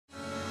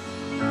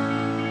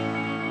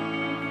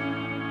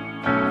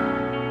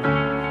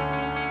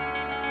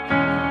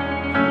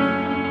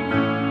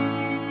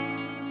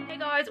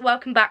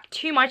welcome back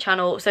to my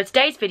channel. So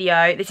today's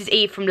video, this is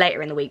Eve from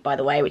later in the week by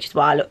the way, which is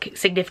why I look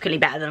significantly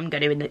better than I'm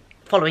going to in the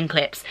following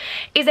clips,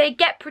 is a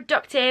get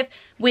productive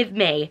with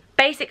me.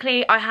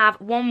 Basically, I have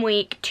 1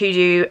 week to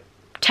do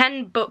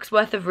 10 books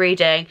worth of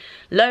reading,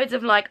 loads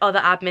of like other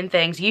admin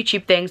things,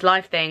 YouTube things,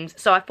 live things,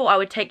 so I thought I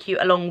would take you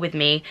along with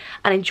me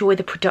and enjoy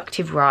the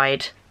productive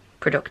ride.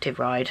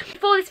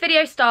 Before this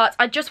video starts,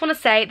 I just want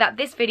to say that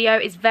this video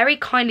is very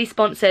kindly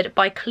sponsored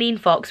by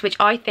Cleanfox, which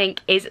I think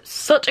is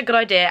such a good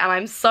idea and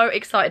I'm so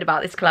excited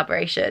about this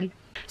collaboration.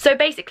 So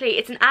basically,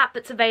 it's an app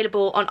that's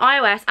available on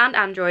iOS and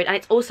Android, and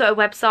it's also a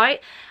website,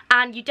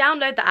 and you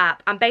download the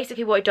app, and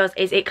basically what it does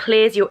is it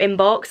clears your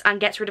inbox and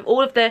gets rid of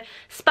all of the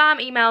spam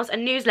emails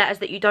and newsletters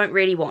that you don't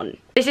really want.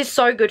 This is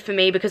so good for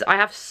me because I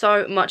have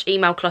so much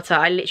email clutter.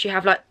 I literally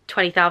have like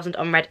 20,000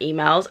 unread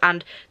emails,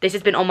 and this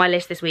has been on my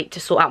list this week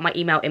to sort out my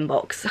email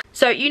inbox.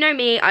 So you know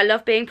me, I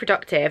love being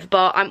productive,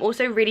 but I'm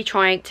also really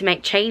trying to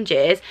make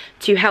changes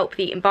to help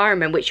the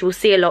environment, which you will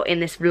see a lot in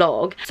this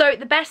vlog. So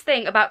the best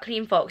thing about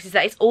Cleanfox is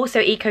that it's also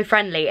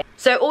eco-friendly.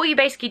 So all you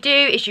basically do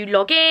is you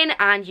log in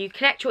and you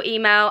connect your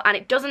email, and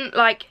it doesn't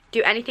like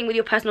do anything with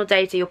your personal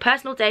data. Your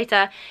personal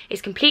data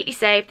is completely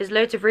safe. There's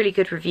loads of really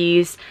good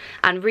reviews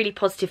and really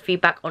positive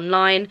feedback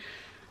online.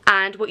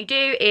 And what you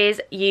do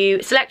is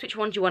you select which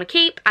ones you want to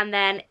keep, and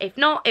then if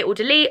not, it will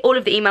delete all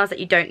of the emails that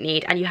you don't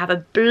need, and you have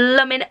a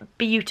blooming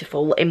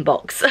beautiful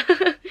inbox.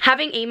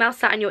 Having emails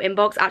sat in your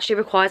inbox actually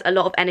requires a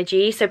lot of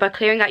energy, so by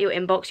clearing out your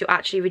inbox, you're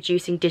actually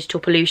reducing digital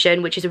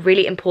pollution, which is a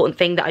really important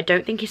thing that I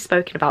don't think is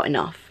spoken about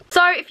enough.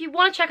 So if you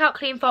want to check out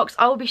Cleanfox,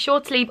 I will be sure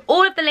to leave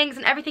all of the links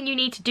and everything you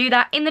need to do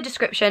that in the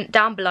description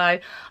down below.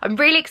 I'm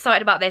really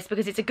excited about this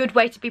because it's a good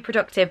way to be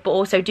productive but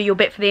also do your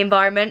bit for the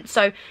environment.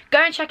 So go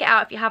and check it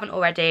out if you haven't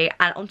already,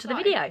 and onto the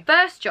video.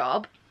 First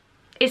job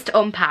is to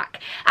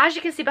unpack. As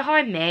you can see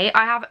behind me,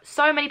 I have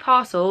so many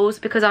parcels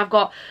because I've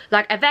got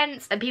like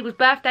events and people's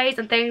birthdays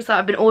and things that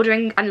I've been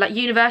ordering, and like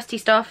university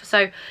stuff.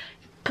 So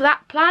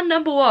plan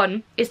number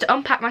one is to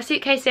unpack my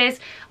suitcases,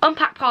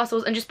 unpack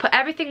parcels, and just put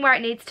everything where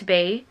it needs to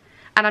be.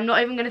 And I'm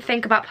not even going to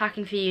think about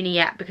packing for uni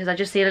yet because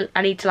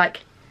I need to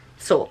like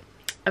sort.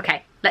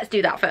 Okay, let's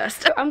do that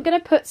first. So I'm going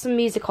to put some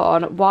music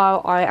on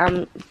while I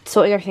am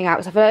sorting everything out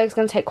because I feel like it's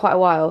going to take quite a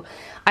while.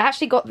 I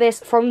actually got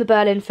this from the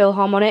Berlin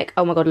Philharmonic.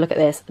 Oh my god, look at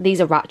this.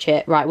 These are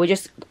ratchet. Right,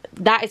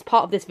 that is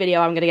part of this video.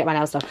 I'm going to get my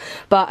nails done.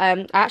 But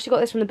I actually got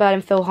this from the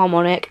Berlin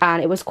Philharmonic,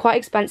 and it was quite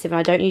expensive, and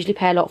I don't usually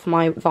pay a lot for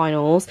my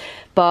vinyls.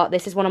 But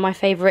this is one of my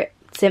favourite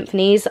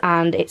symphonies,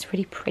 and it's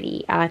really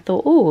pretty. And I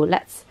thought, oh,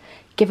 let's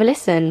give a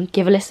listen,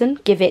 give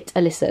it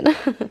a listen.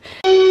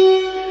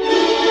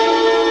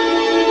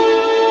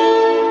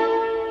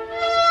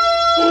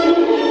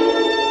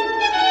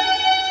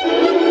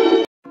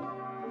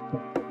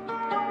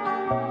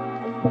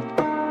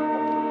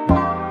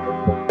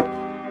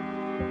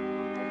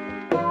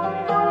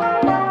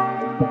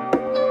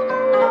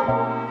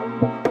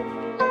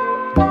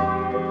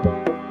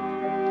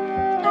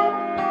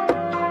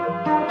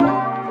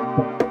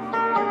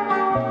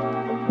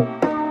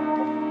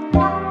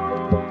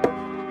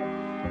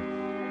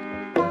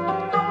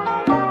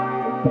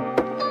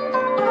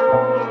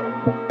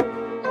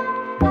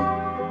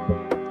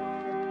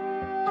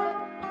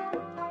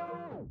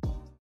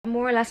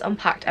 More or less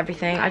unpacked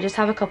everything. I just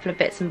have a couple of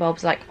bits and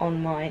bobs like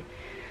on my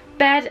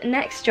bed.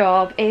 Next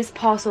job is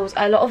parcels.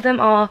 A lot of them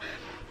are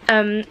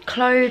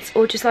clothes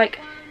or just like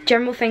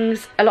general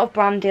things, a lot of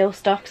brand deal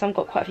stuff because I've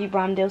got quite a few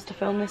brand deals to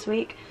film this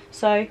week.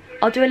 So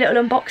I'll do a little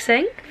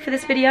unboxing for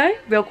this video.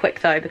 Real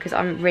quick though, because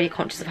I'm really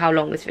conscious of how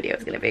long this video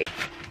is going to be.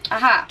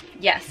 Aha,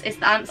 yes, it's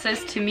the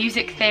answers to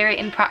music theory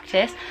in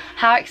practice.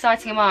 How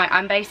exciting am I?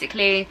 I'm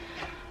basically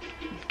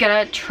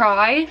gonna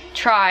try,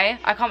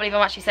 I can't believe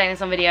I'm actually saying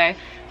this on video,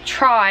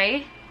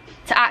 try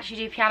to actually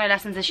do piano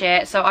lessons this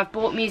year. So I've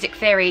bought music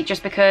theory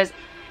just because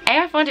A,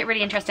 I find it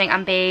really interesting,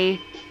 and B,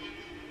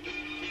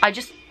 I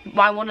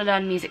want to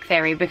learn music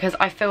theory because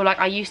I feel like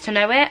I used to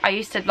know it. I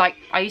used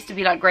to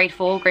be like grade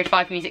 4, grade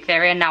 5 music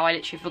theory, and now I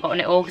literally have forgotten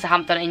it all because I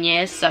haven't done it in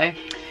years. So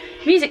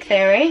music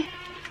theory.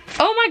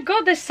 Oh my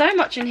god, there's so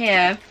much in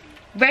here.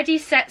 Ready,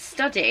 set,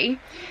 study.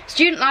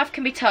 Student life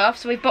can be tough,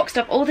 so we've boxed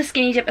up all the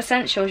Skinny Dip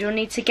essentials you'll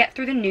need to get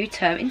through the new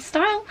term in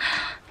style.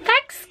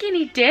 Thanks,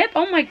 Skinny Dip.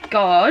 Oh my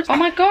god. Oh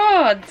my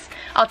god.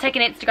 I'll take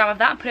an Instagram of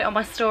that and put it on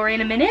my story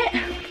in a minute.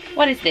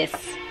 What is this?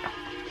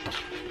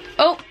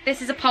 Oh,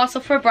 this is a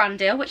parcel for a brand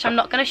deal, which I'm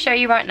not going to show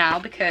you right now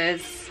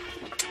because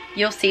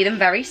you'll see them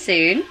very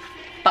soon.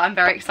 But I'm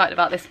very excited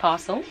about this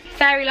parcel.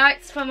 Fairy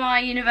lights for my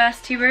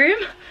university room.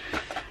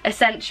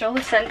 Essential.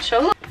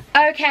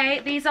 Okay,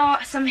 these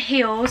are some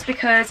heels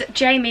because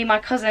Jamie, my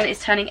cousin, is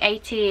turning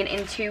 18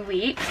 in 2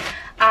 weeks,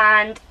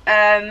 and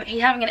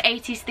he's having an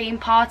 80s themed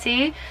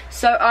party.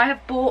 So I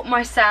have bought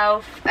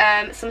myself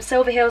some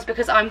silver heels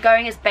because I'm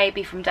going as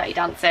Baby from Dirty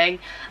Dancing.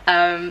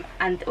 And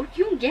oh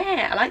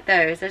yeah, I like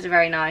those. Those are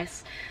very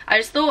nice. I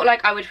just thought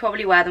like I would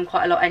probably wear them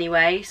quite a lot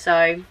anyway,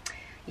 so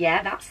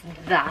yeah, that's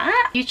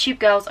that. YouTube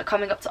girls are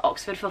coming up to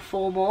Oxford for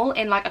formal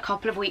in like a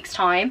couple of weeks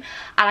time,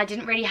 and I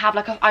didn't really have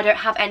like I don't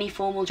have any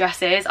formal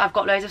dresses. I've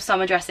got loads of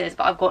summer dresses,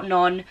 but I've got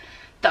none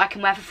that I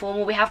can wear for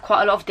formal. We have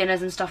quite a lot of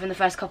dinners and stuff in the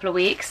first couple of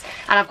weeks,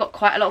 and I've got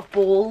quite a lot of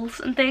balls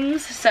and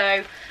things,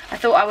 so I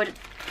thought I would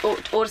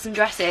order some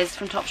dresses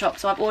from Topshop.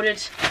 So I've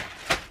ordered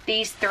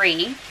these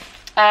 3.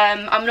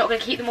 I'm not going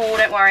to keep them all,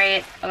 don't worry.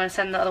 I'm going to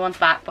send the other ones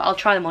back, but I'll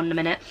try them on in a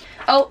minute.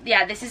 Oh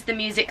yeah, this is the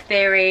music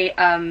theory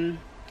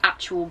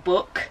actual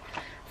book.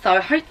 So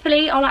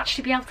hopefully I'll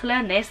actually be able to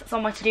learn this. It's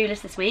on my to-do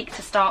list this week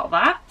to start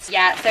that.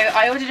 Yeah, so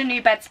I ordered a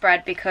new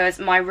bedspread because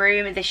my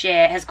room this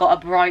year has got a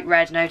bright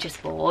red notice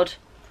board,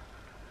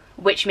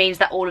 which means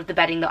that all of the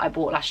bedding that I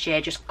bought last year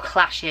just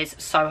clashes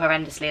so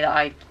horrendously that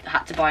I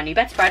had to buy a new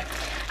bedspread.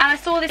 And I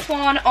saw this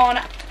one on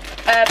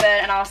Urban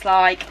and I was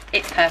like,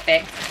 it's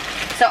perfect.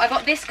 So I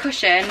got this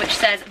cushion which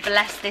says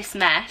bless this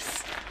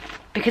mess,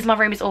 because my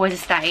room is always a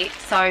state,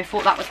 so I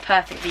thought that was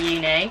perfect for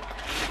uni.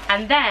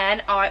 And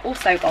then I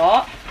also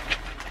got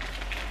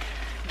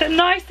the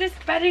nicest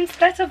bedding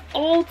set of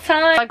all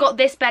time. I got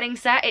this bedding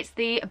set. It's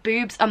the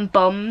Boobs and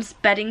Bums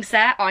bedding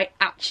set. I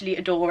actually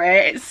adore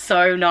it. It's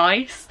so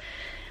nice.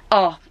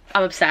 Oh,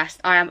 I'm obsessed.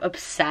 I am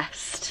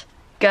obsessed.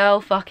 Girl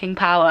fucking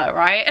power,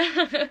 right?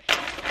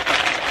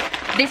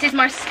 This is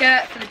my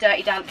skirt for the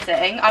Dirty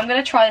Dancing. I'm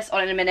going to try this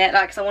on in a minute,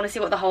 like, because I want to see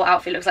what the whole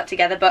outfit looks like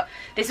together, but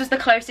this was the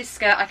closest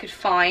skirt I could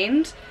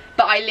find.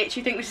 But I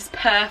literally think this is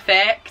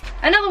perfect.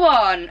 Another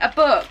one, a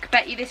book.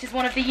 Bet you this is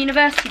one of the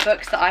university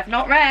books that I've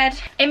not read.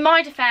 In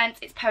my defense,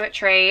 it's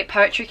poetry.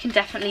 Poetry can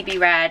definitely be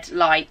read,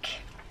 like,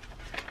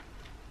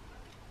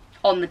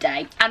 on the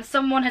day. And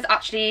someone has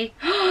actually,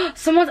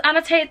 someone's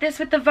annotated this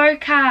with the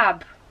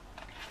vocab.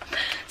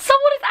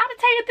 Someone has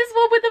annotated this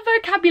one with the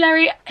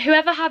vocabulary.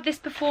 Whoever had this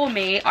before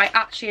me, I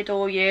actually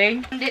adore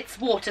you. And it's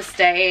water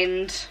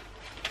stained.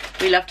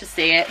 We love to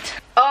see it.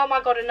 Oh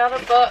my god,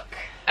 another book.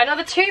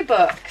 Another 2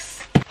 books.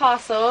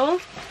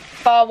 Parcel,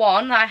 bar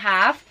 1 that I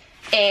have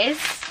is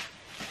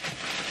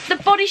the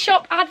Body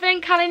Shop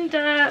advent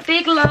calendar.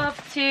 Big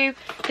love to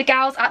the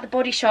gals at the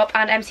Body Shop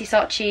and MC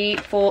Saatchi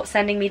for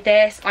sending me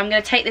this. I'm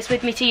going to take this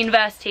with me to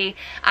university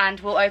and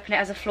we'll open it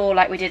as a floor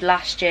like we did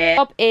last year.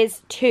 Job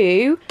is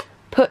to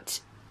put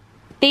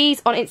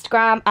these on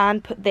Instagram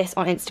and put this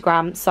on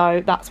Instagram,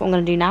 so that's what I'm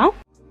going to do now.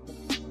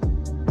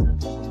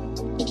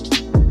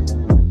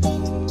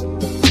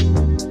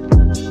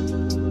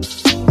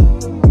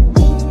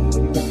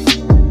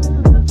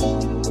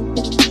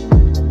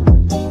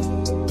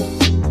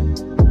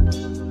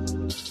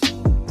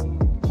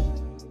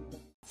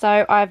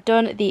 So I've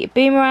done the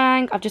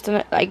boomerang, I've just done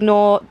it,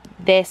 ignore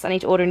this, I need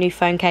to order a new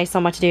phone case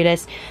on my to-do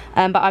list,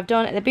 but I've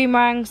done the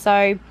boomerang.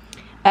 So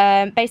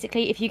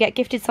basically if you get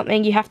gifted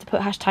something, you have to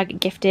put hashtag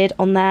gifted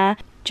on there.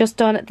 Just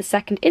done the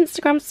second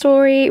Instagram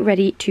story,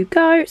 ready to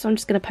go, so I'm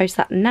just going to post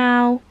that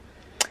now.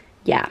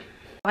 Yeah.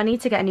 I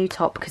need to get a new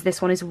top because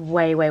this one is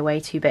way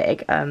too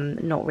big,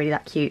 not really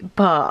that cute,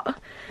 but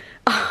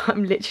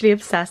I'm literally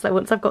obsessed. Like,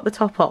 once I've got the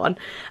top on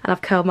and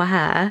I've curled my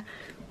hair,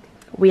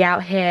 we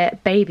out here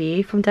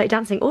baby from Dirty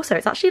Dancing. Also,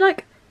 it's actually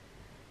like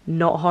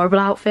not a horrible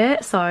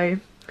outfit, so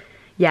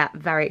yeah,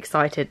 very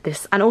excited.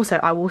 This, and also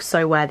I will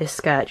so wear this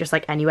skirt just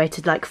like anyway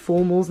to like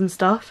formals and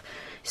stuff.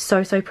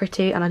 So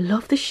pretty, and I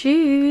love the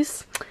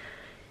shoes.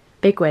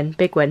 Big win,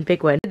 big win,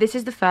 big win. This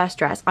is the first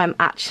dress. I'm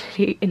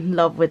actually in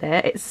love with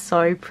it. It's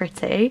so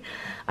pretty.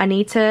 I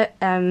need to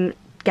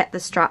get the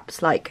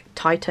straps like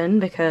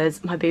tightened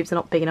because my boobs are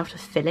not big enough to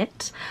fill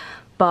it.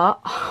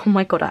 But, oh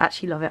my god, I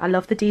actually love it. I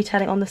love the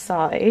detailing on the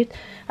side.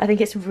 I think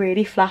it's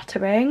really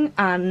flattering,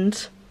 and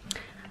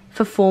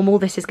for formal,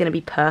 this is going to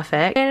be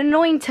perfect. In an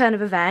annoying turn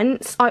of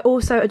events, I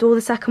also adore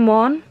the second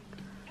one.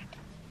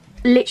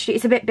 Literally,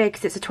 it's a bit big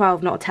because it's a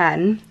 12, not a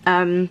 10.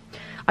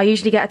 I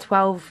usually get a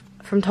 12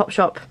 from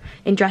Topshop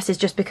in dresses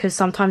just because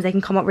sometimes they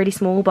can come up really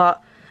small,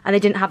 and they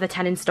didn't have the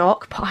 10 in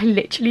stock, but I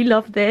literally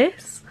love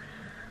this.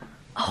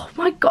 Oh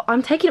my god,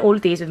 I'm taking all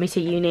of these with me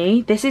to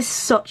uni. This is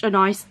such a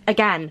nice,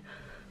 again,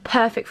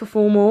 perfect for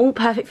formal,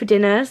 perfect for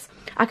dinners.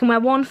 I can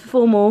wear one for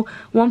formal,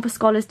 one for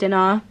scholars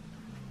dinner.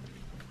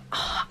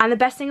 And the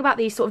best thing about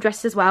these sort of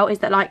dresses as well is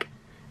that, like,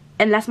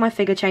 unless my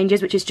figure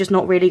changes, which is just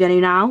not really going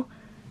to now,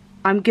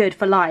 I'm good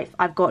for life.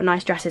 I've got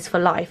nice dresses for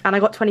life. And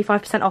I got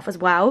 25% off as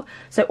well.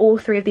 So all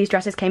 3 of these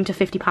dresses came to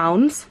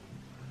 £50.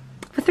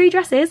 For 3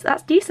 dresses,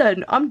 that's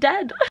decent. I'm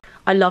dead.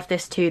 I love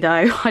this too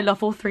though. I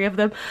love all 3 of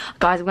them.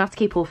 Guys, I'm gonna have to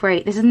keep all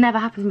 3. This has never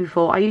happened to me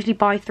before. I usually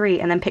buy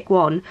 3 and then pick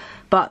one,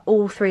 but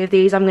all 3 of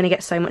these I'm gonna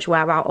get so much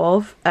wear out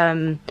of.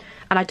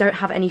 And I don't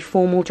have any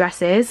formal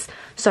dresses,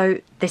 so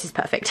this is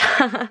perfect.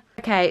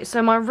 Okay,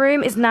 so my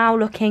room is now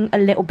looking a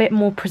little bit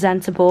more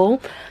presentable.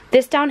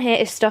 This down here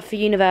is stuff for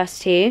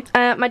university.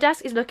 My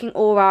desk is looking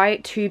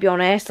alright, to be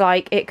honest.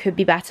 Like, it could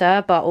be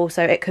better, but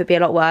also it could be a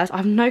lot worse. I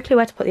have no clue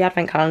where to put the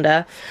advent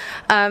calendar.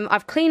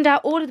 I've cleaned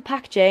out all of the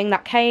packaging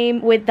that came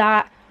with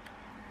that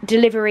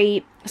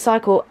delivery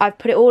cycle. I've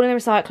put it all in the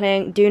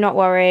recycling, do not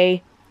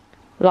worry.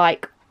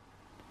 Like,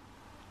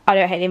 I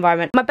don't hate the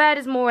environment. My bed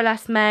is more or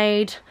less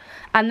made.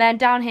 And then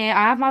down here,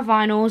 I have my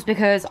vinyls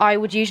because I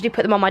would usually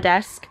put them on my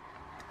desk,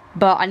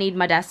 but I need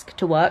my desk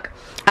to work.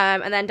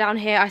 And then down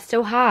here, I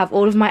still have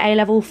all of my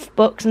A-level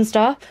books and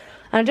stuff.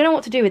 and I don't know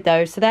what to do with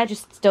those, so they're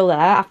just still there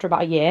after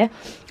about a year.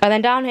 And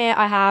then down here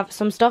I have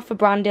some stuff for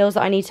brand deals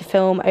that I need to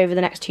film over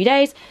the next 2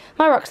 days,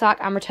 my rucksack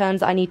and returns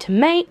that I need to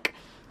make.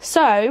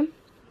 So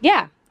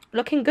yeah,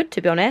 looking good,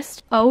 to be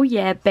honest. Oh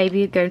yeah,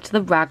 baby, going to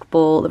the rag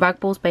ball. The rag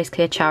ball's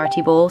basically a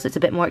charity ball, so it's a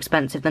bit more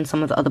expensive than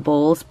some of the other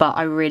balls, but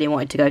I really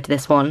wanted to go to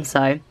this one,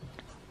 so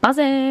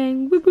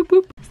buzzing. Whoop, whoop,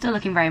 whoop. Still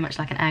looking very much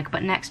like an egg,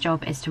 but next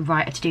job is to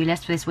write a to-do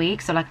list for this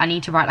week. So like I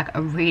need to write like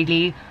a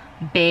really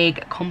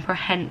big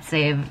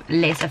comprehensive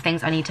list of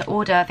things I need to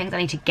order, things I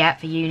need to get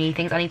for uni,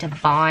 things I need to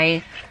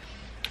buy,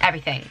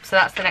 everything. So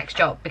that's the next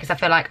job, because I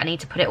feel like I need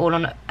to put it all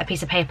on a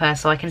piece of paper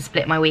so I can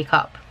split my week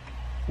up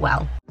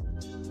well.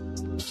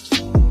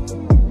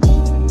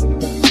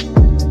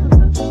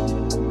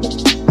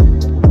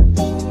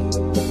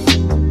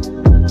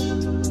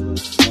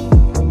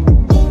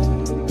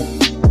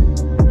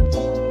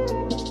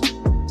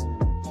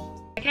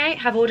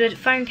 Have ordered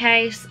phone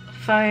case,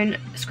 phone,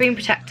 screen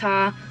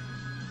protector,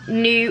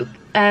 new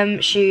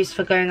shoes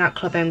for going out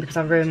clubbing because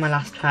I ruined my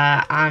last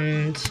pair,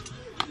 and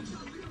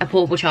a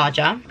portable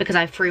charger because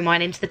I threw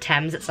mine into the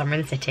Thames at Summer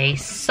in the City.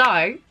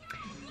 So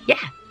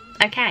yeah,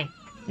 okay,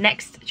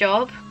 next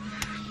job,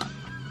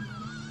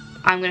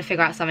 I'm gonna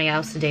figure out something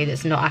else to do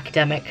that's not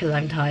academic because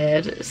I'm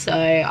tired. So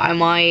I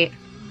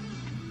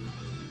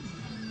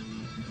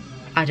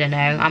don't know,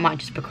 I might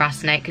just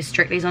procrastinate because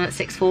Strictly's on at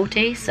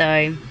 6:40,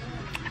 so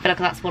I feel like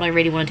that's what I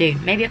really want to do.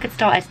 Maybe I could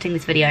start editing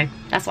this video.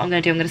 That's what I'm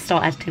going to do. I'm going to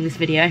start editing this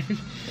video.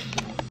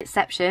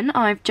 Exception,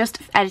 I've just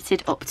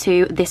edited up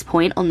to this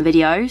point on the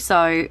video,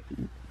 so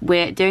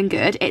we're doing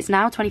good. It's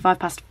now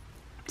 6:25,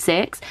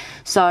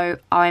 so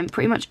I'm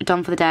pretty much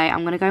done for the day.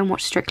 I'm going to go and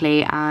watch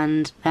Strictly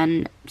and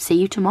then see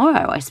you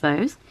tomorrow, I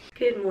suppose.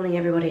 Good morning,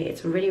 everybody.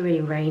 It's a really,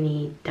 really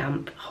rainy,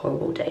 damp,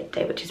 horrible day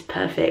today, which is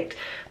perfect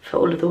for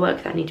all of the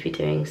work that I need to be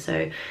doing.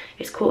 So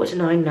it's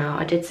 9:15 now.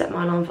 I did set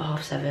my alarm for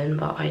 7:30,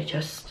 but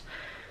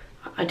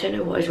I don't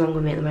know what is wrong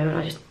with me at the moment.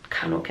 I just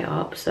cannot get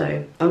up,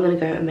 so I'm gonna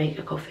go and make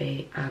a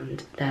coffee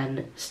and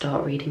then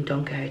start reading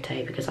Don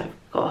Quixote because I've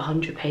got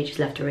 100 pages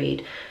left to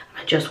read.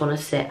 I just want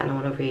to sit and I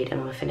want to read and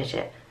I want to finish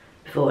it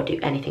before I do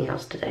anything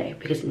else today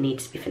because it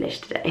needs to be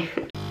finished today.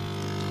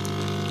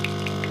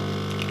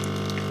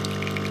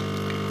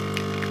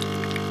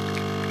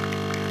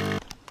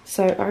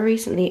 So I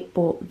recently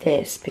bought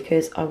this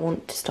because I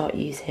want to start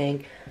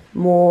using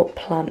more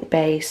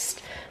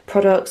plant-based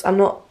products. I'm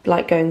not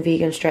like going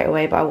vegan straight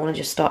away, but I want to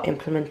just start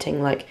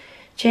implementing like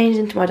change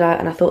into my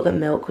diet, and I thought that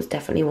milk was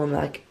definitely one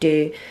that I could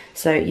do.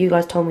 So you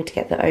guys told me to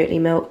get the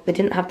Oatly milk. They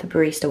didn't have the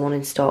barista one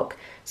in stock,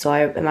 so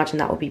I imagine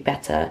that would be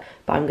better,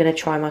 but I'm going to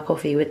try my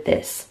coffee with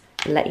this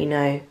and let you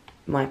know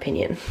my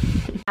opinion.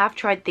 I've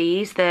tried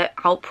these, the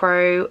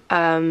Alpro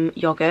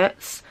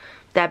yogurts.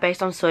 They're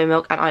based on soy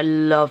milk and I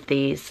love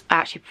these. I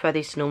actually prefer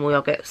these to normal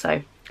yogurt,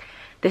 so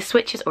this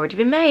switch has already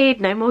been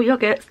made. No more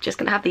yogurts, just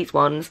gonna have these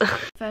ones.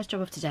 First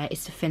job of today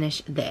is to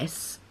finish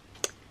this.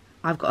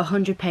 I've got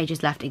 100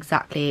 pages left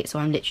exactly, so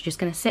I'm literally just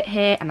gonna sit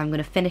here and I'm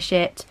gonna finish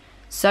it.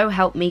 So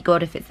help me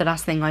God, if it's the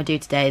last thing I do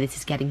today, this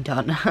is getting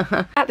done.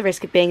 At the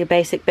risk of being a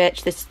basic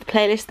bitch, this is the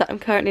playlist that I'm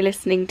currently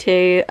listening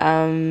to.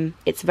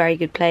 It's a very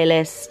good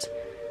playlist.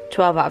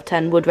 12 out of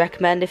 10 would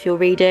recommend if you're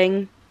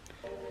reading.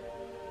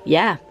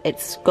 Yeah,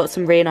 it's got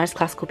some really nice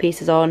classical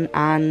pieces on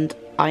and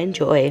I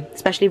enjoy,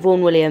 especially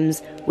Vaughan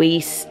Williams. We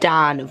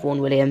stan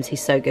Vaughan Williams,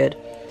 he's so good.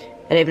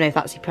 I don't even know if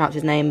that's how you pronounce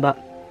his name, but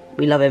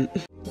we love him.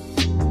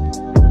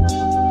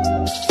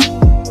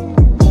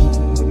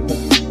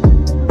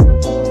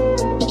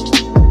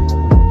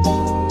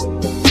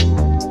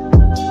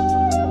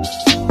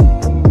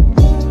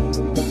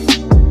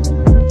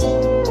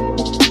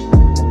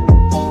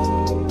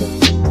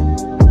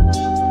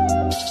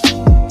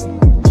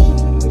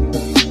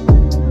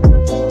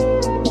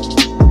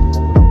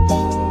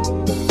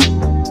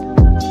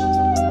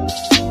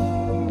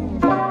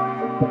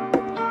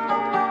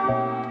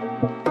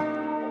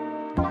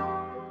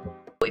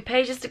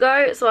 Pages to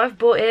go, so I've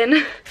bought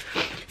in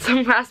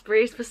some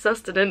raspberries for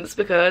sustenance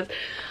because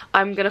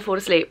I'm gonna fall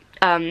asleep.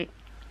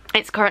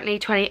 It's currently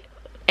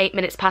 28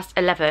 minutes past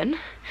 11,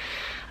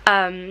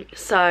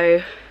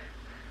 so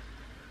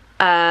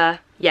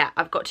yeah,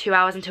 I've got 2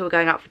 hours until we're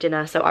going out for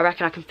dinner, so I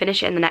reckon I can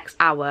finish it in the next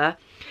hour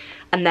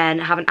and then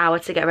have an hour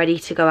to get ready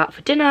to go out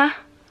for dinner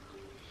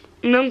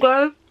and then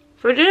go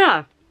for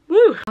dinner.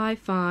 Woo! I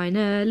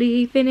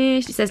finally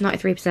finished. It says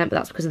 93%, but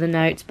that's because of the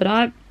notes, but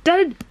I'm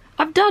done.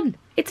 I'm done.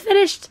 It's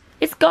finished.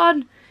 It's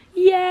gone.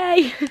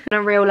 Yay! On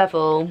a real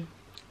level,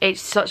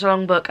 it's such a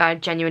long book. I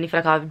genuinely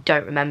feel like I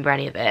don't remember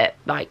any of it.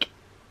 Like,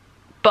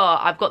 but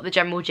I've got the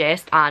general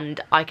gist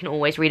and I can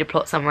always read a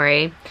plot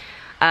summary.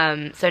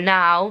 So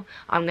now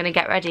I'm gonna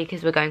get ready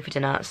because we're going for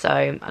dinner, so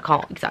I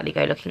can't exactly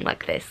go looking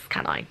like this,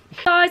 can I?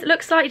 Guys, it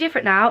looks slightly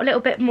different now, a little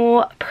bit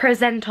more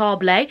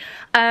presentable.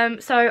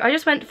 So I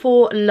just went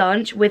for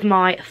lunch with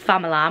my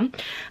family.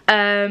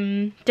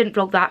 Didn't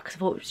vlog that because I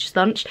thought it was just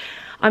lunch.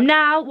 I'm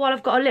now, while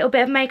I've got a little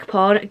bit of makeup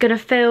on, gonna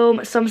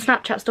film some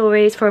Snapchat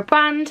stories for a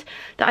brand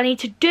that I need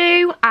to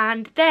do,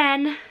 and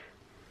then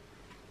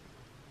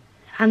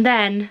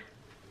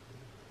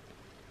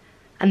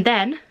and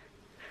then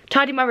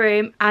tidy my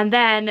room, and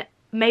then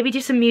maybe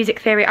do some music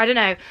theory. I don't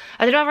know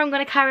if I'm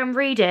going to carry on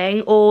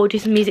reading or do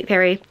some music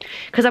theory,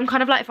 because I'm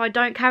kind of like, if I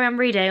don't carry on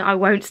reading I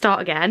won't start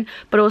again,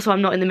 but also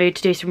I'm not in the mood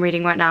to do some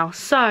reading right now,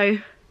 so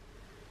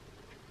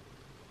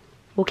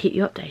we'll keep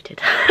you updated.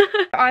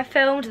 I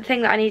filmed the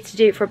thing that I need to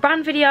do for a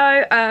brand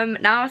video.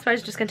 Now I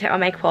suppose I'm just going to take my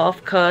makeup off,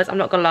 because I'm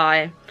not going to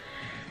lie,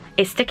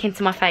 it's sticking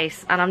to my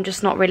face and I'm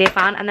just not really a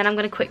fan. And then I'm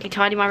going to quickly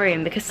tidy my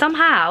room, because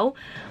somehow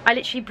I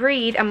literally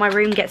breathe and my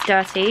room gets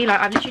dirty.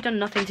 Like, I've literally done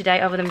nothing today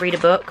other than read a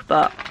book,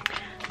 but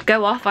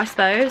go off I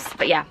suppose.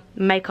 But yeah,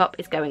 makeup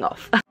is going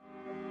off.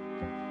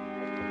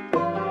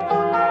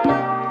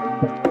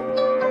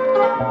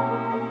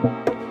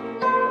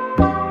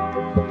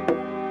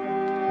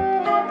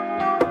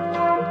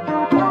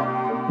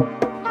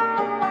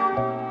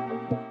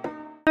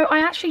 I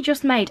actually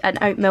just made an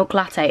oat milk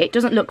latte. It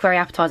doesn't look very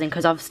appetizing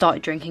because I've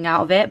started drinking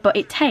out of it, but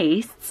it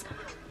tastes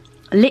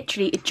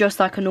literally just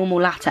like a normal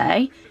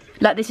latte.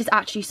 Like, this is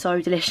actually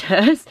so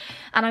delicious.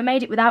 And I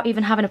made it without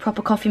even having a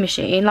proper coffee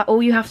machine. Like,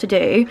 all you have to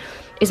do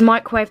is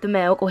microwave the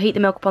milk or heat the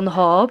milk up on the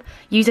hob,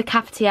 use a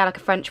cafetiere, like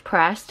a French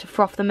press, to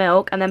froth the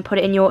milk, and then put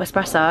it in your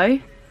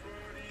espresso.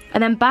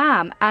 And then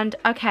bam. And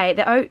okay,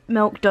 the oat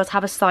milk does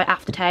have a slight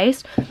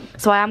aftertaste,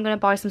 so I am going to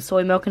buy some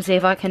soy milk and see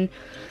if I can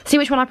see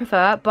which one I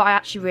prefer, but I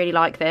actually really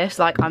like this.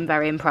 Like, I'm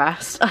very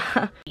impressed.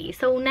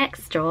 So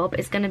next job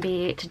is going to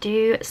be to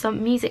do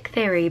some music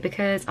theory,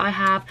 because I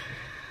have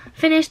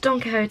finished Don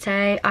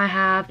Quixote. I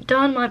have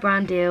done my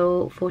brand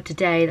deal for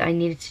today that I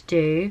needed to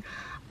do.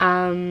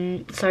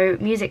 So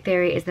music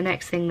theory is the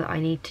next thing that I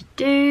need to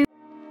do.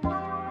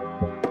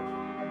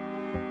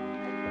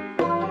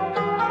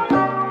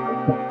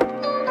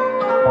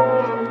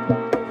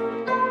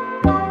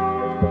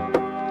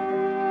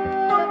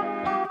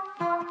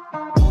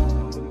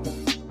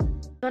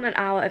 An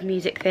hour of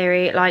music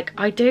theory. Like,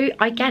 I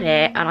get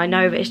it, and I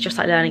know that it's just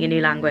like learning a new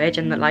language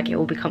and that like it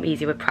will become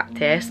easier with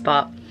practice,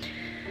 but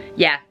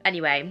yeah,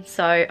 anyway,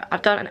 so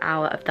I've done an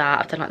hour of that.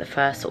 I've done like the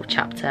first sort of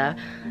chapter.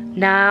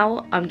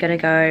 Now I'm gonna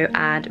go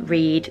and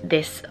read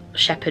this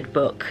shepherd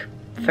book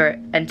for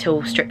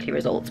until Strictly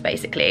Results,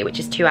 basically, which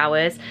is 2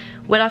 hours.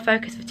 Will I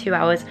focus for 2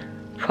 hours?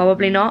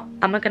 Probably not.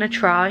 Am I gonna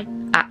try?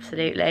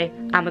 Absolutely.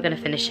 Am I gonna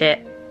finish it?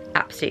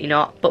 Absolutely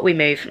not, but we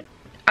move.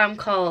 I'm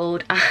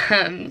cold,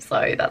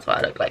 so that's why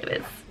I look like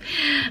this.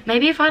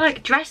 Maybe if I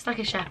like dressed like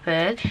a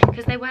shepherd,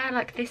 because they wear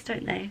like this,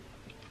 don't they?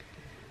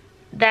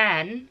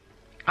 Then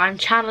I'm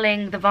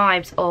channeling the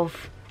vibes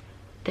of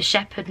the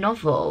shepherd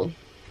novel.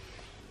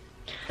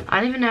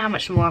 I don't even know how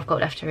much more I've got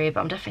left to read,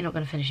 but I'm definitely not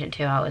going to finish it in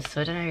 2 hours, so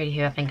I don't know really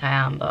who I think I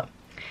am, but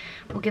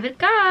we'll give it a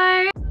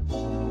go.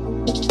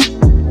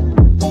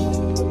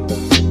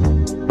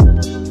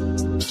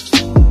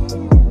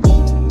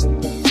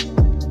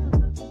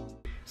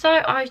 So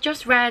I've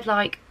just read,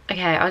 like,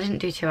 okay, I didn't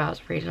do 2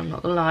 hours of reading, I'm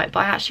not gonna lie, but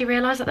I actually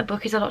realised that the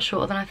book is a lot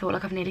shorter than I thought.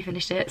 Like, I've nearly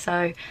finished it,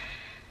 so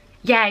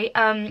yay.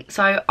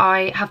 So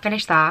I have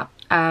finished that.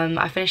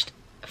 I finished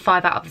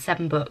 5 out of the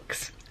 7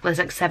 books. There's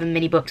like 7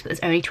 mini books, but there's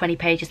only 20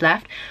 pages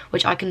left,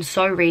 which I can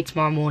so read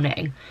tomorrow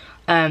morning.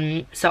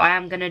 So I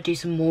am gonna do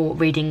some more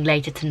reading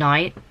later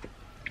tonight.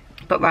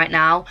 But right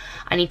now,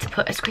 I need to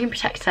put a screen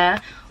protector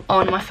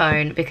on my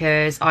phone,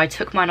 because I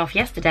took mine off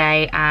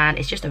yesterday and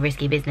it's just a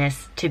risky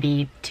business to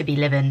be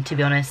living, to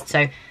be honest.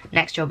 So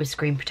next job is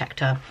screen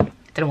protector. I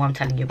don't know why I'm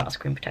telling you about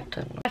screen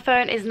protector. My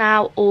phone is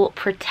now all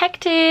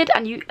protected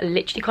and you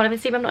literally can't even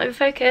see me. I'm not even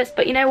focused,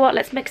 but you know what?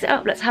 Let's mix it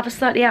up. Let's have a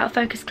slightly out of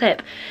focus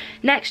clip.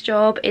 Next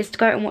job is to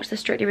go and watch the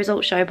Strictly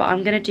Results show, but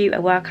I'm gonna do a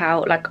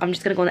workout. Like, I'm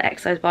just gonna go on the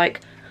exercise bike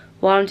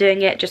while I'm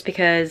doing it, just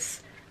because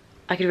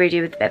I could really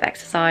do with a bit of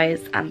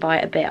exercise, and by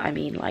a bit I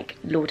mean, like,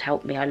 Lord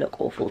help me, I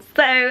look awful.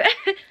 So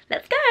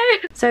let's go.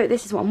 So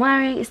this is what I'm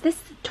wearing. It's this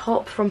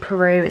top from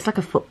Peru. It's like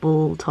a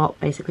football top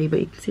basically, but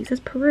you can see it says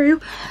Peru.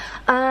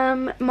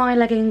 My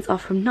leggings are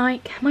from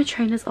Nike. My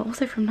trainers are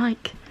also from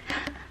Nike.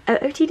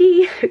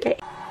 OTD. Okay.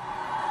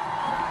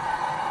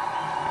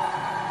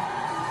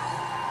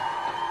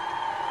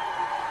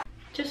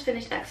 Just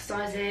finished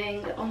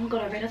exercising. Oh my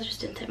god, I realised I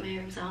just didn't take my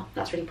earrings out.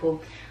 That's really poor.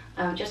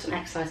 Just some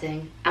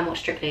exercising and watch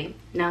Strictly.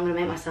 Now I'm gonna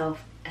make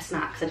myself a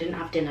snack, because I didn't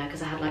have dinner,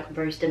 because I had like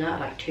roast dinner at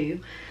like 2.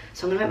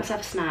 So I'm gonna make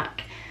myself a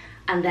snack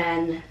and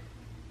then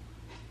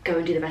go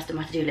and do the rest of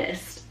my to-do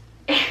list.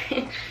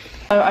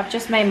 So I've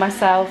just made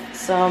myself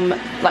some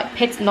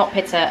like not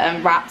pita,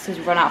 wraps, because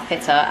we've run out of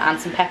pita, and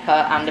some pepper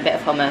and a bit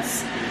of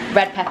hummus.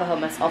 Red pepper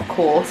hummus, of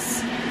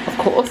course. Of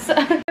course. So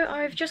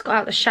I've just got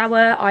out the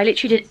shower. I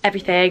literally did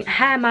everything.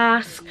 Hair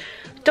mask,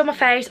 done my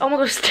face. Oh my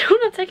god, still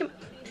not taking.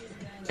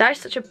 That is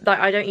such a, like,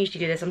 I don't usually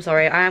do this, I'm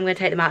sorry. I am going to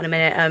take them out in a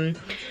minute.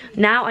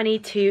 Now I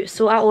need to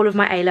sort out all of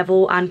my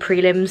A-level and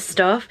prelims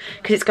stuff,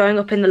 because it's going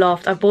up in the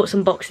loft. I've bought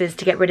some boxes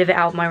to get rid of it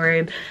out of my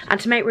room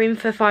and to make room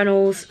for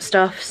finals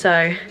stuff,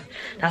 so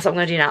that's what I'm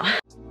going to do now.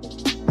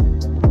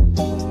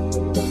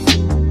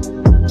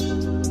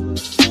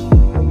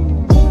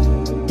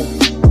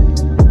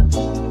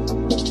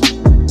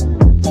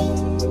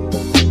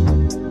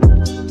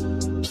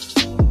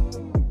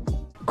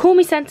 Call me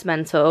me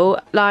sentimental,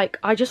 like,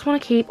 I just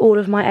want to keep all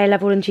of my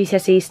A-level and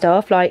GCSE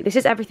stuff. Like, this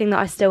is everything that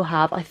I still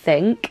have, I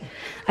think.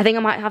 I think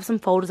I might have some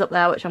folders up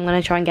there, which I'm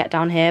going to try and get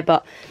down here.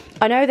 But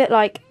I know that,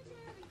 like,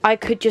 I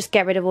could just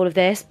get rid of all of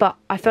this. But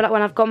I feel like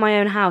when I've got my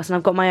own house and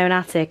I've got my own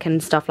attic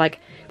and stuff, like,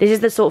 this is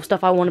the sort of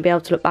stuff I want to be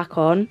able to look back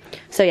on.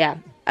 So, yeah.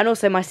 And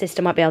also, my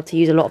sister might be able to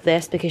use a lot of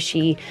this because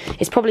she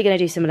is probably going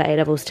to do similar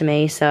A-levels to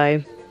me,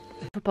 so...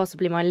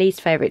 Possibly my least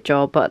favourite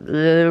job, but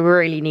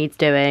really needs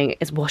doing,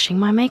 is washing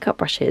my makeup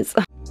brushes.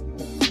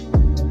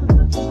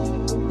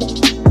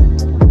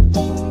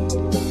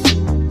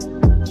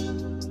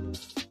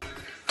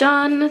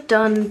 Done,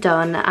 done,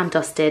 done and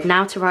dusted.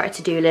 Now to write a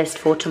to-do list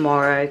for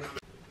tomorrow.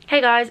 Hey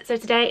guys, so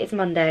today is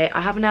Monday.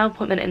 I have a nail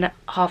appointment in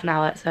half an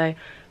hour, so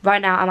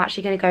right now I'm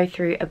actually going to go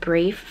through a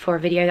brief for a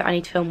video that I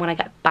need to film when I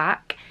get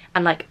back,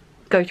 and like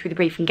go through the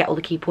brief and get all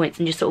the key points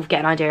and just sort of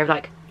get an idea of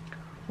like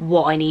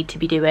what I need to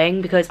be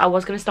doing, because I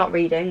was going to start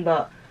reading,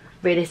 but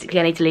realistically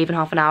I need to leave in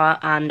half an hour,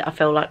 and I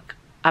feel like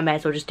I may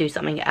as well just do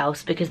something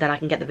else because then I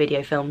can get the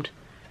video filmed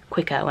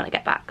quicker when I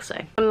get back. So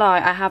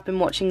I have been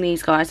watching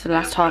these guys for the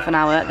last half an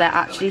hour. They're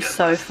actually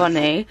so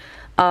funny.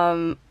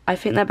 I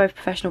think they're both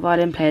professional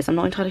violin players. I'm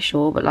not entirely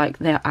sure, but like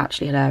they're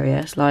actually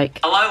hilarious. Like,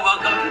 hello,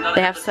 welcome.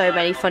 They have so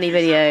many funny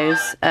videos,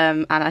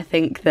 and I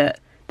think that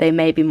they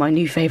may be my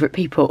new favourite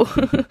people.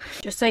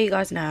 Just so you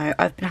guys know,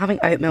 I've been having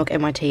oat milk in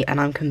my tea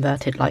and I'm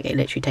converted. Like, it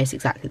literally tastes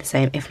exactly the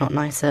same, if not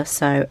nicer,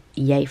 so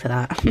yay for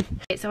that.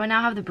 So I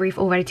now have the brief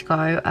all ready to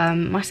go.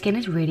 My skin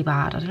is really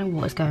bad. I don't know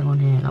what is going on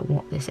here, like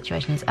what this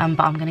situation is.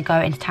 But I'm going to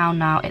go into town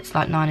now. It's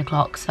like 9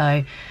 o'clock,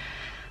 so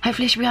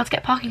hopefully I should be able to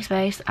get parking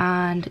space,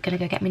 and going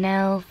to go get my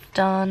nails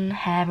done,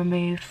 hair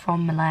removed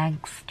from my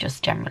legs,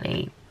 just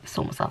generally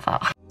sort myself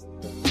out.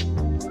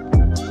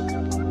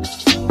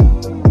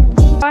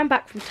 I'm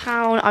back from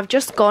town. I've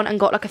just gone and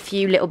got like a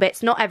few little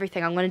bits, not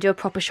everything. I'm going to do a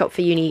proper shop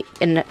for uni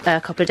in a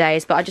couple of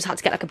days, but I just had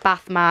to get like a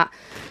bath mat,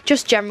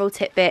 just general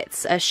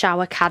tidbits, a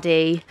shower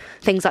caddy,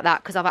 things like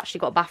that, because I've actually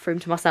got a bathroom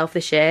to myself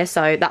this year,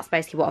 so that's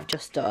basically what I've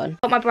just done.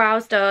 Got my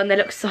brows done. They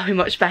look so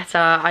much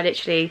better.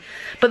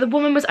 But the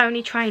woman was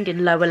only trained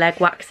in lower leg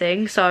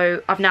waxing,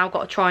 so I've now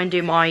got to try and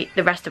do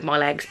the rest of my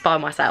legs by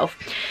myself.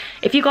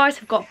 If you guys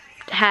have got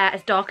hair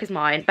as dark as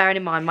mine, bearing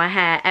in mind my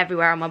hair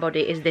everywhere on my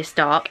body is this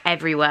dark,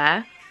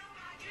 everywhere.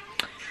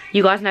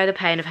 You guys know the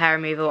pain of hair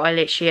removal.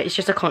 It's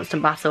just a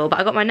constant battle.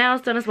 But I got my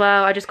nails done as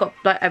well. I just got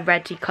like a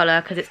reddy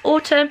colour because it's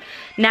autumn.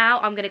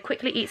 Now I'm going to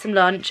quickly eat some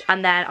lunch,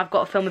 and then I've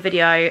got to film a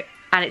video,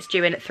 and it's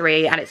due in at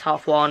 3 and it's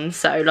 1:30,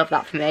 so love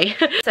that for me.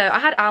 So I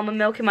had almond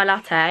milk in my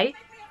latte.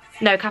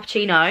 No,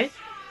 cappuccino.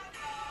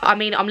 I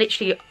mean, I'm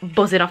literally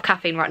buzzing off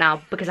caffeine right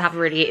now because I haven't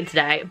really eaten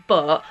today,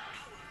 but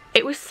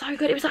it was so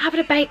good. It was like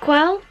having a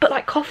Bakewell, but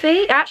like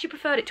coffee. I actually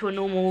preferred it to a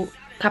normal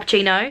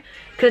cappuccino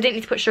because I didn't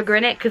need to put sugar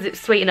in it because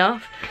it's sweet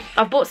enough.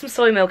 I've bought some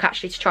soy milk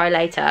actually to try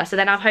later, so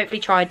then I've hopefully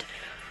tried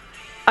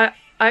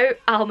oat,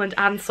 almond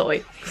and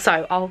soy,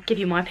 so I'll give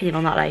you my opinion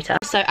on that later.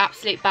 So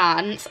absolute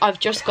bans,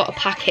 I've just got a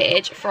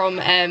package from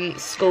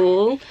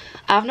school.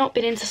 I've not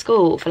been into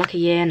school for like a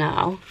year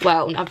now.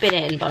 Well, I've been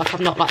in, but like,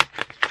 I've not like,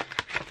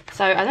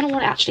 so I don't know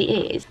what it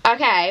actually is.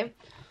 Okay,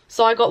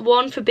 so I got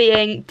one for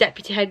being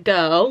deputy head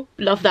girl,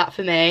 love that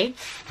for me,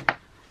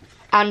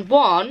 and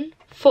one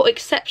for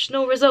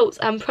exceptional results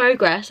and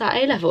progress at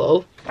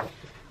A-level.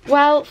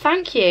 Well,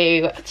 thank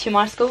you to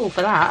my school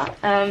for that.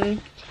 Oh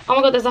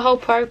my god, there's a whole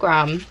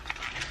programme.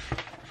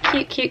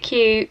 Cute, cute,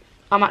 cute.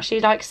 I'm actually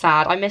like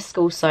sad. I miss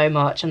school so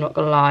much, I'm not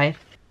gonna lie.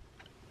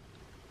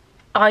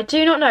 I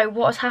do not know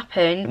what has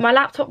happened. My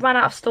laptop ran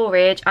out of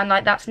storage, and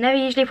like that's never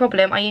usually a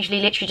problem. I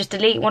usually literally just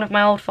delete one of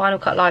my old Final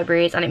Cut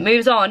libraries and it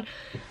moves on.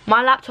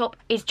 My laptop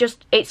is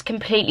just, it's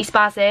completely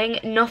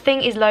spazzing.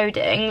 Nothing is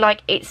loading.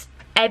 Like,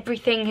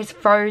 everything is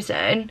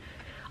frozen.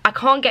 I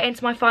can't get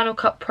into my Final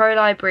Cut Pro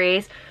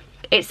libraries.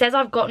 It says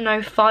I've got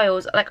no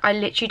files. Like, I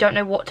literally don't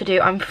know what to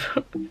do.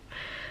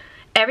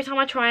 Every time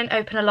I try and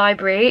open a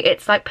library,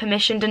 it's like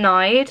permission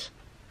denied.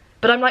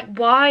 But I'm like,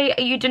 why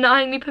are you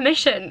denying me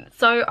permission?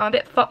 So I'm a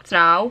bit fucked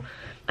now.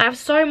 I have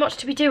so much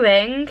to be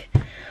doing.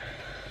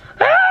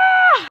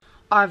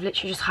 I've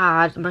literally just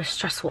had the most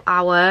stressful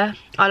hour.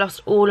 I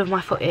lost all of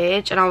my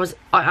footage, and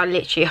I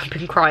literally have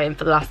been crying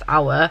for the last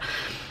hour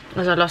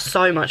because I lost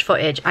so much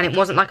footage, and it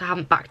wasn't like I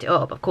haven't backed it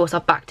up. Of course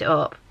I've backed it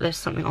up. There's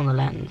something on the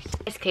lens.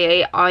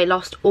 Basically, I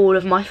lost all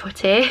of my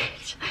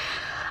footage,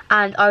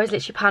 and I was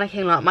literally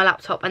panicking, like, my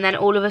laptop, and then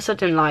all of a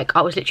sudden, like,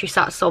 I was literally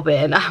sat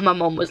sobbing, and my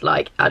mom was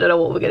like, I don't know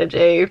what we're gonna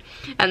do,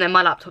 and then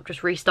my laptop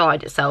just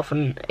restarted itself,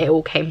 and it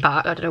all came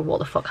back. I don't know what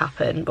the fuck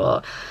happened,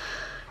 but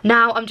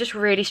now I'm just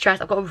really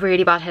stressed. I've got a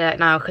really bad headache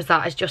now because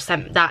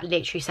that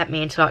literally sent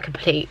me into like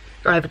complete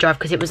overdrive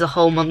because it was a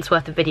whole month's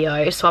worth of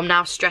videos. So I'm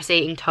now stress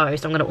eating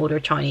toast. I'm going to order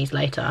a Chinese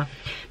later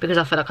because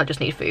I feel like I just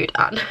need food.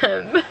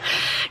 And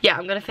yeah,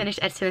 I'm going to finish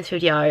editing this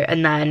video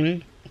and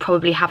then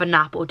probably have a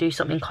nap or do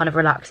something kind of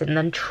relaxing and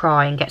then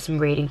try and get some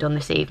reading done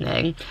this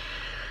evening.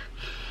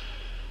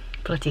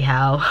 Bloody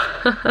hell.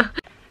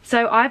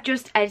 So I've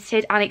just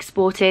edited and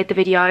exported the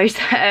videos.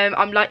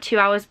 I'm like 2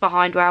 hours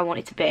behind where I want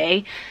it to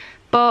be.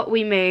 But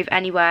we move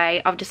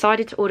anyway. I've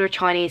decided to order a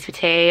Chinese for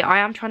tea. I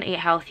am trying to eat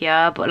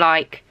healthier, but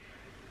like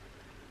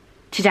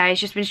today has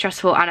just been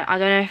stressful, and I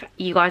don't know if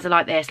you guys are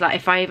like this. Like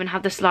if I even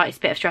have the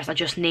slightest bit of stress, I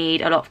just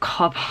need a lot of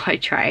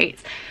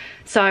carbohydrates.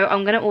 So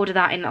I'm gonna order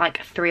that in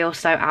like 3 or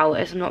so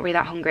hours. I'm not really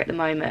that hungry at the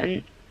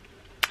moment.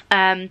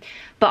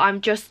 But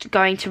I'm just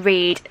going to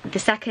read the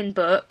second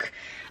book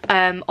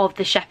of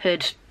the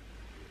Shepherd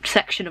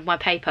section of my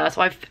paper.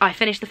 So I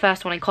finished the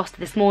first one in Costa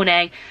this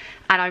morning,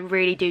 and I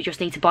really do just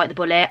need to bite the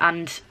bullet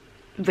and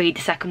read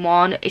the second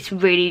one. It's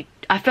really,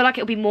 I feel like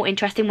it'll be more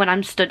interesting when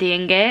I'm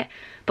studying it,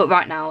 but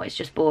right now it's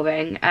just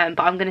boring. But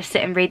I'm going to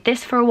sit and read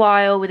this for a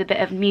while with a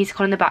bit of music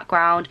on in the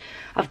background.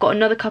 I've got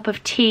another cup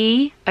of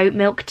tea, oat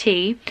milk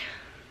tea.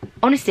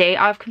 Honestly,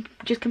 I've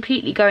just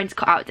completely going to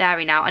cut out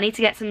dairy now. I need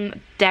to get some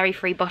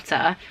dairy-free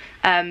butter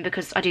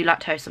because I do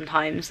lactose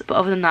sometimes. But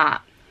other than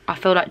that, I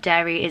feel like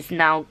dairy is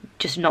now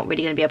just not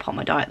really going to be a part of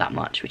my diet that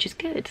much, which is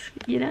good,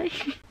 you know?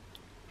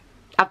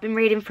 I've been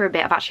reading for a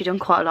bit. I've actually done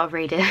quite a lot of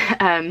reading.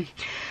 I'm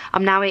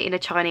now eating a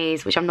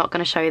Chinese, which I'm not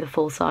going to show you the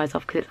full size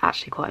of because it's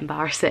actually quite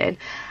embarrassing,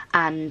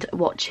 and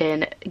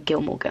watching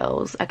Gilmore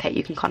Girls. Okay,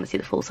 you can kind of see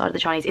the full side of the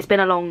Chinese. It's been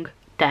a long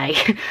day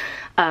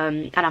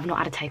and I've not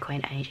had a takeaway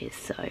in ages,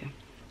 so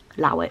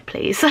allow it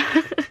please.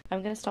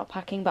 I'm going to start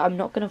packing, but I'm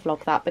not going to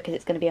vlog that because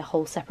it's going to be a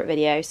whole separate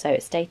video, so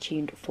stay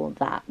tuned for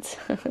that.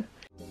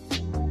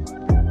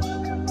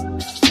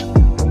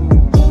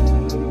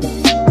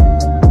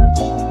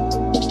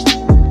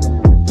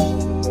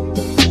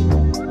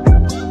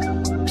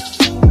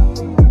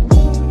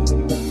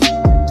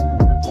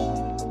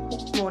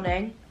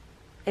 Morning.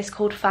 It's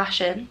called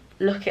fashion.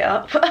 Look it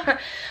up.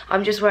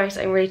 I'm just wearing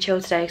something really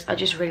chill today because I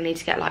just really need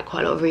to get like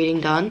quite a lot of reading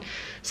done.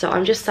 So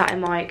I'm just sat in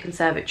my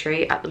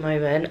conservatory at the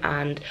moment,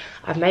 and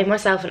I've made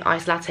myself an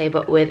iced latte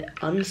but with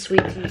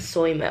unsweetened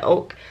soy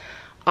milk.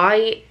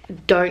 I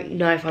don't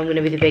know if I'm going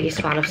to be the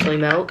biggest fan of soy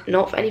milk.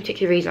 Not for any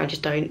particular reason, I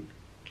just don't,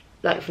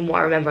 like from what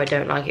I remember, I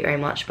don't like it very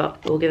much,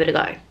 but we'll give it a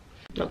go.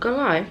 Not gonna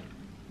lie.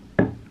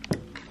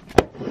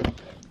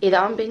 Either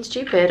I'm being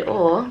stupid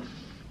or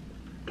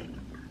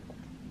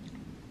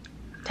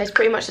tastes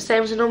pretty much the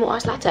same as a normal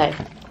iced latte.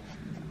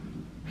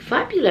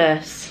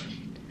 Fabulous.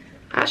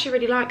 I actually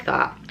really like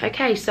that.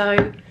 Okay,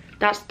 so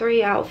that's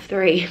 3 out of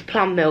 3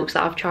 plant milks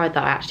that I've tried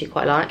that I actually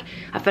quite like.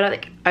 I feel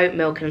like oat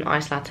milk in an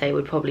iced latte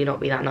would probably not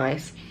be that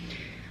nice.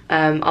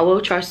 I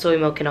will try soy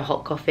milk in a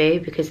hot coffee,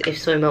 because if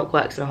soy milk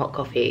works in a hot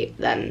coffee,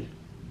 then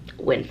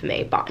win for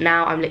me. But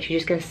now I'm literally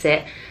just gonna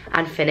sit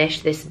and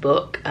finish this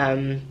book.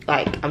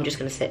 Like I'm just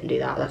gonna sit and do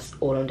that. That's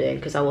all I'm doing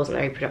because I wasn't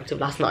very productive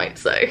last night.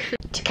 So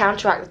to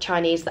counteract the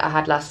Chinese that I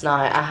had last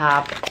night, I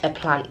have a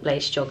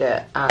plant-based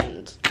yogurt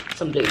and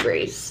some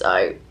blueberries,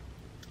 so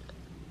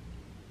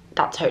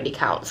that totally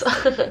counts.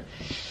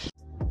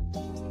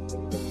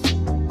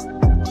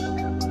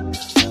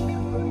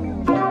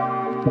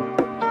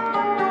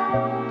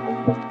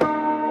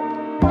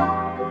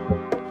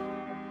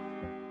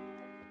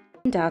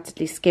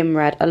 Undoubtedly skim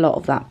read a lot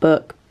of that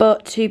book,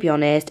 but to be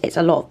honest, it's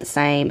a lot of the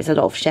same. It's a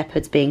lot of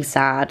shepherds being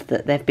sad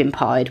that they've been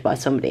pied by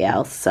somebody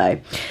else. So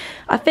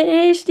I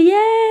finished,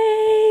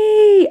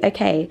 yay!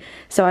 Okay,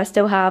 so I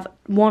still have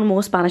 1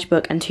 more Spanish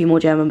book and 2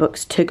 more German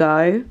books to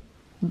go,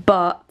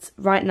 but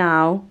right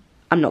now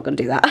I'm not going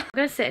to do that. I'm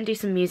going to sit and do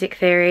some music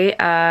theory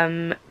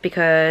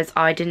because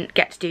I didn't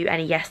get to do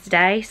any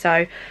yesterday, so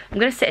I'm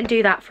going to sit and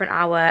do that for an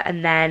hour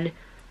and then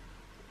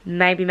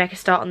maybe make a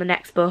start on the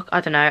next book. I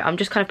don't know, I'm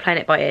just kind of playing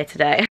it by ear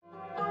today.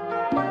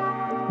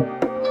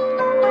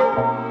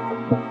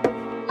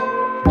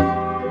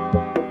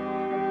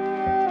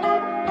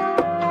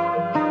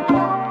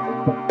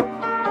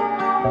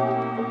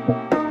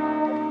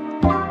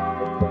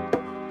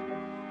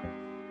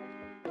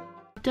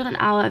 I've done an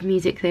hour of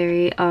music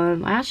theory. I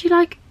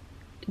actually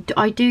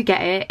I do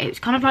get it. It's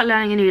kind of like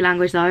learning a new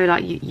language though.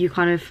 Like you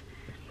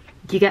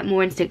get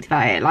more instinctive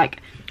at it.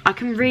 Like I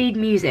can read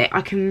music,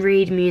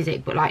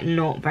 but like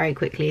not very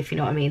quickly, if you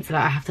know what I mean. So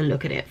like, I have to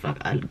look at it for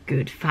like a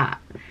good fat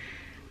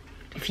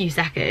few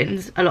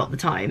seconds a lot of the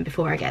time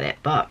before I get it.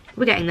 But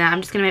we're getting there.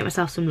 I'm just gonna make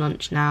myself some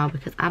lunch now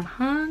because I'm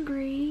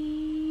hungry.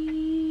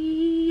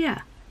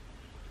 Yeah,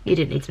 you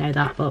didn't need to know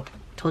that, but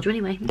told you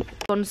anyway.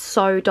 It's gone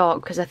so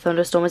dark because a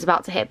thunderstorm is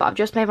about to hit, but I've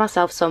just made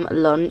myself some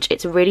lunch.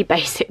 It's a really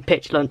basic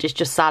bitch lunch. It's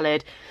just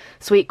salad,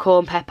 sweet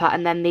corn, pepper,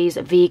 and then these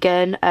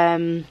vegan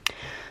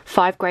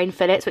 5-grain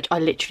fillets, which I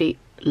literally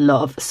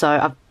love. So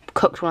I've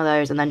cooked one of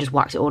those and then just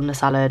whacked it all in a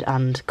salad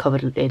and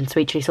covered it in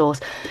sweet chili sauce,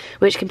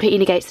 which completely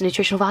negates the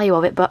nutritional value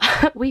of it, but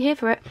we're here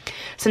for it.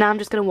 So now I'm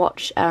just going to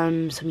watch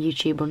some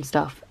YouTube and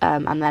stuff,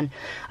 and then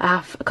I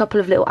have a couple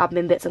of little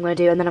admin bits I'm going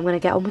to do, and then I'm going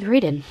to get on with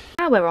reading.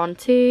 Now we're on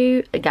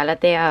to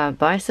Galatea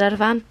by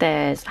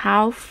Cervantes.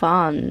 How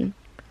fun.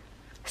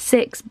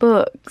 6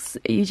 books.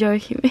 Are you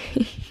joking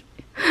me?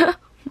 Oh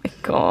my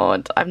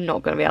god, I'm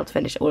not going to be able to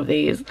finish all of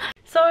these.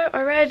 So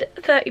I read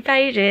 30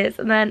 pages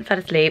and then fell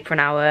asleep for an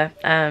hour.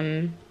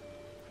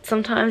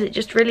 Sometimes it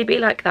just really be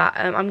like that.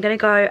 I'm gonna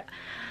go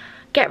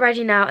get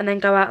ready now and then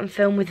go out and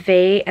film with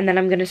V, and then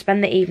I'm going to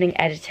spend the evening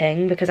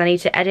editing because I need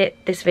to edit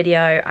this video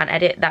and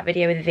edit that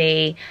video with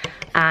V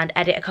and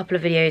edit a couple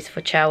of videos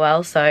for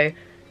Cherwell. So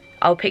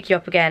I'll pick you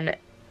up again,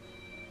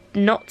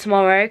 not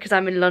tomorrow because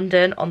I'm in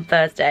London on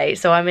Thursday.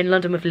 So I'm in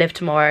London with Liv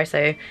tomorrow,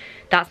 so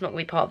that's not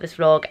going to be part of this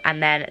vlog.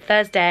 And then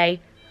Thursday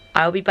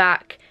I'll be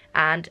back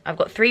and I've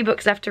got 3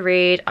 books left to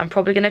read. I'm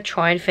probably going to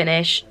try and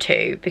finish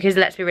 2 because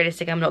let's be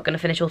realistic, I'm not going to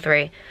finish all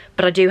 3.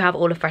 But I do have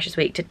all of Freshers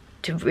Week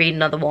to read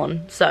another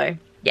one, so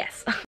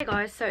yes. Hey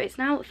guys, so it's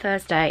now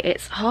Thursday.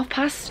 It's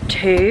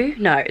 2:30.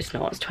 No, it's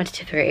not. It's 20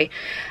 to 3.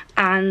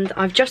 And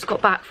I've just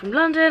got back from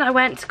London. I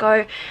went to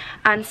go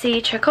and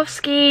see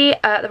Tchaikovsky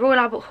at the Royal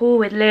Albert Hall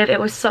with Liv.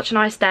 It was such a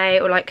nice day.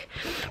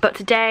 But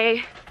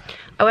today,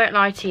 I won't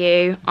lie to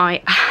you,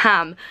 I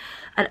am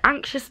an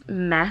anxious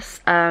mess.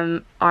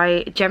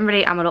 I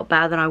generally am a lot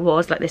better than I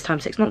was like this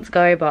time 6 months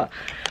ago, but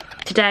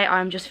today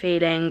I'm just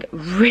feeling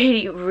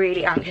really,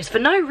 really anxious for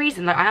no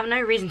reason. Like, I have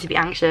no reason to be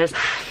anxious.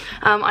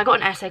 I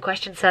got an essay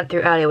question sent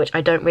through earlier which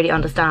I don't really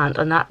understand,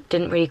 and that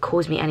didn't really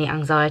cause me any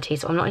anxiety,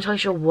 so I'm not entirely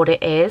sure what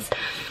it is.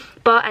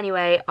 But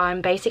anyway,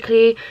 I'm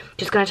basically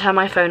just going to turn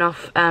my phone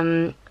off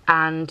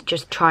and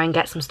just try and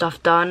get some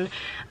stuff done.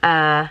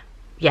 Yeah,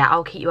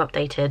 I'll keep you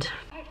updated.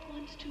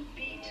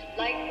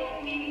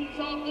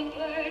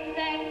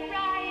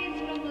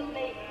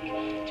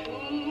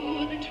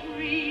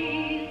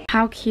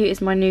 How cute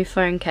is my new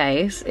phone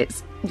case?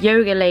 It's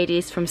Yoga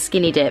Ladies from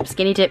Skinny Dip.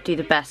 Skinny Dip do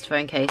the best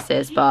phone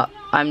cases, but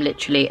I'm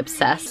literally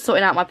obsessed.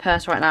 Sorting out my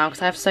purse right now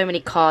because I have so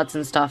many cards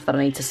and stuff that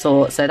I need to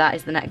sort, so that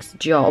is the next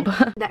job.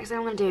 Next thing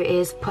I'm going to do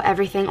is put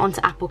everything onto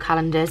Apple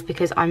calendars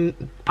because I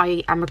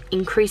am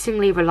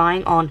increasingly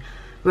relying on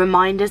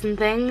reminders and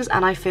things,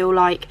 and I feel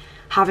like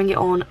having it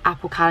on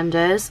Apple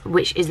calendars,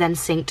 which is then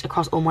synced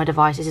across all my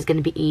devices, is going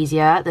to be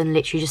easier than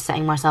literally just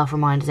setting myself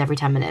reminders every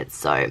 10 minutes,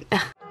 so...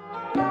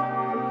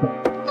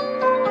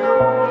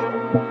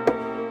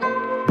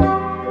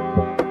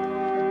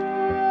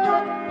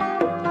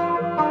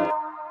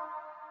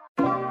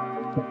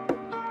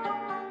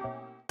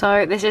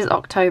 So this is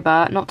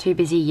October, not too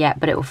busy yet,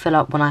 but it will fill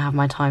up when I have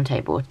my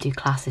timetable to do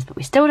classes. But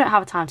we still don't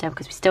have a timetable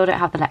because we still don't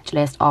have the lecture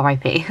list,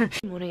 RIP.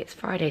 Good morning, it's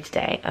Friday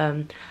today.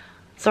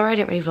 Sorry I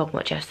didn't really vlog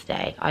much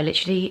yesterday. I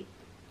literally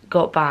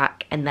got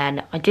back and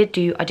then I did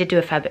do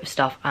a fair bit of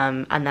stuff,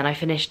 and then I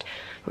finished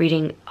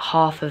reading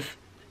half of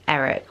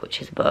Eric,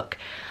 which is a book,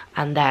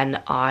 and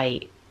then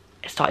I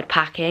started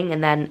packing,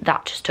 and then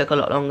that just took a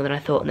lot longer than I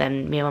thought, and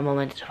then me and my mum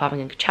ended up having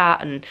a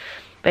chat, and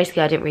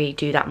basically I didn't really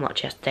do that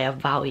much yesterday of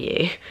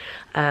value.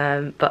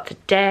 But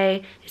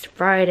today is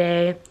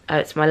Friday.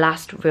 It's my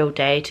last real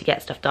day to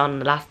get stuff done,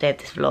 the last day of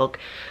this vlog.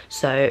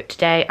 So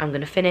today I'm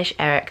going to finish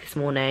Eric this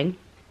morning,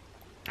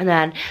 and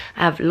then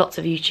I have lots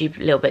of YouTube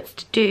little bits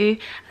to do,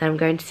 and then I'm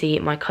going to see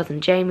my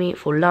cousin Jamie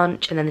for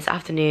lunch, and then this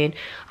afternoon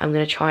I'm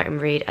going to try and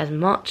read as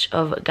much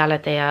of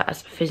Galatea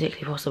as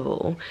physically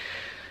possible.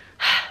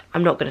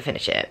 I'm not going to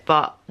finish it,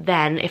 but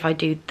then if I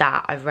do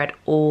that, I've read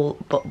all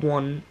but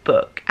 1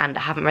 book, and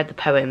I haven't read the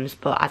poems,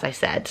 but as I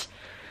said,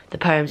 the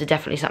poems are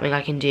definitely something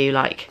I can do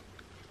like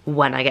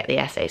when I get the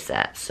essay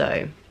set,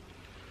 so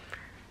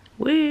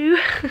woo.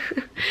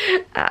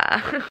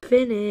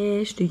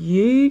 Finished,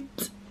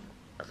 yeet.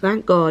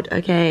 Thank God.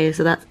 Okay,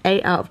 so that's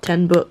 8 out of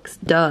 10 books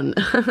done.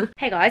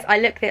 Hey guys, I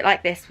look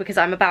like this because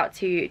I'm about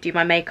to do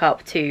my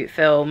makeup to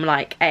film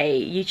like a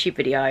YouTube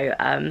video,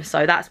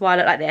 so that's why I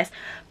look like this.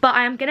 But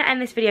I am going to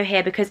end this video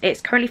here because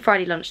it's currently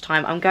Friday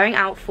lunchtime. I'm going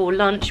out for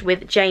lunch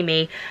with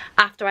Jamie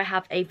after I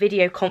have a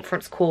video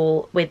conference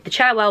call with the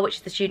Cherwell, which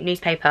is the student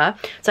newspaper.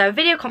 So a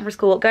video conference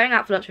call, going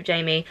out for lunch with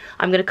Jamie.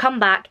 I'm going to come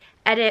back,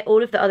 edit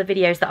all of the other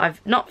videos that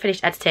I've not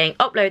finished editing,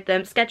 upload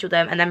them, schedule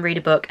them, and then read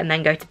a book, and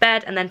then go to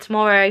bed. And then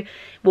tomorrow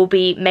will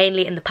be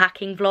mainly in the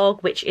packing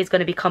vlog, which is going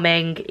to be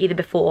coming either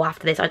before or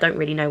after this. I don't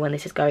really know when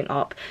this is going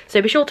up,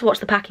 so be sure to watch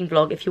the packing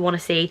vlog if you want to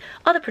see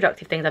other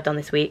productive things I've done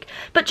this week.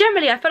 But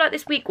generally I feel like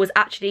this week was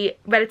actually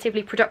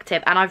relatively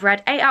productive, and I've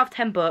read 8 out of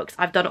 10 books,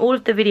 I've done all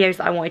of the videos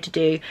that I wanted to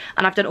do,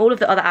 and I've done all of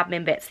the other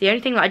admin bits. The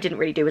only thing that I didn't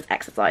really do was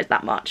exercise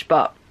that much,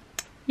 but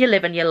you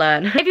live and you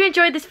learn. If you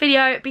enjoyed this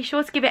video, be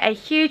sure to give it a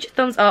huge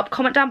thumbs up.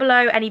 Comment down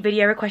below any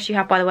video requests you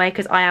have, by the way,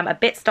 because I am a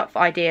bit stuck for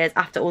ideas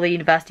after all the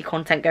university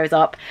content goes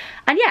up.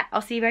 And yeah,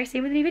 I'll see you very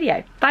soon with a new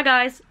video. Bye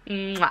guys.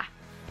 Mwah.